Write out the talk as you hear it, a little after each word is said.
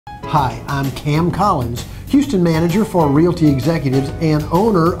Hi, I'm Cam Collins, Houston Manager for Realty Executives and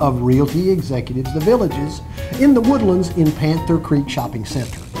owner of Realty Executives The Villages in the Woodlands in Panther Creek Shopping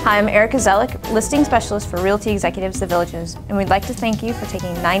Center. Hi, I'm Kern-Zelek, Listing Specialist for Realty Executives The Villages, and we'd like to thank you for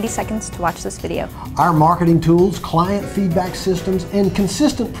taking 90 seconds to watch this video. Our marketing tools, client feedback systems, and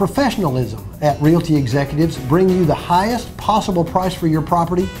consistent professionalism at Realty Executives bring you the highest possible price for your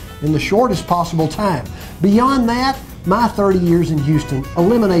property in the shortest possible time. Beyond that, my 30 years in Houston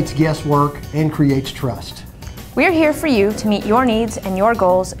eliminates guesswork and creates trust. We're here for you to meet your needs and your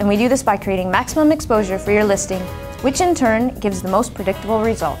goals, and we do this by creating maximum exposure for your listing, which in turn gives the most predictable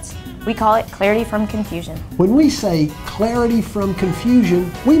results. We call it clarity from confusion. When we say clarity from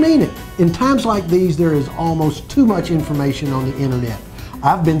confusion, we mean it. In times like these, there is almost too much information on the internet.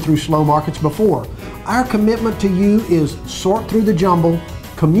 I've been through slow markets before. Our commitment to you is sort through the jumble,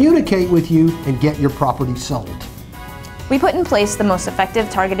 communicate with you, and get your property sold. We put in place the most effective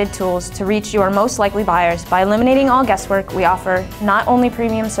targeted tools to reach your most likely buyers. By eliminating all guesswork, we offer not only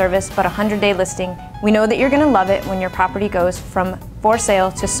premium service, but a 100-day listing. We know that you're going to love it when your property goes from for sale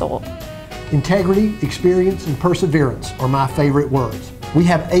to sold. Integrity, experience, and perseverance are my favorite words. We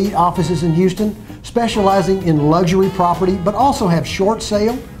have 8 offices in Houston, specializing in luxury property, but also have short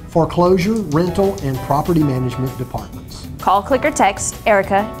sale, foreclosure, rental, and property management departments. Call, click, or text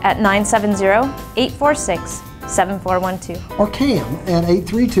Erica at 970-846-7412. Or Cam at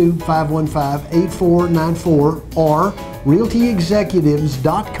 832-515-8494 or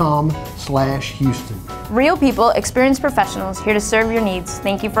realtyexecutives.com/Houston. Real people, experienced professionals here to serve your needs.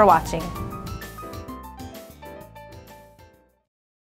 Thank you for watching.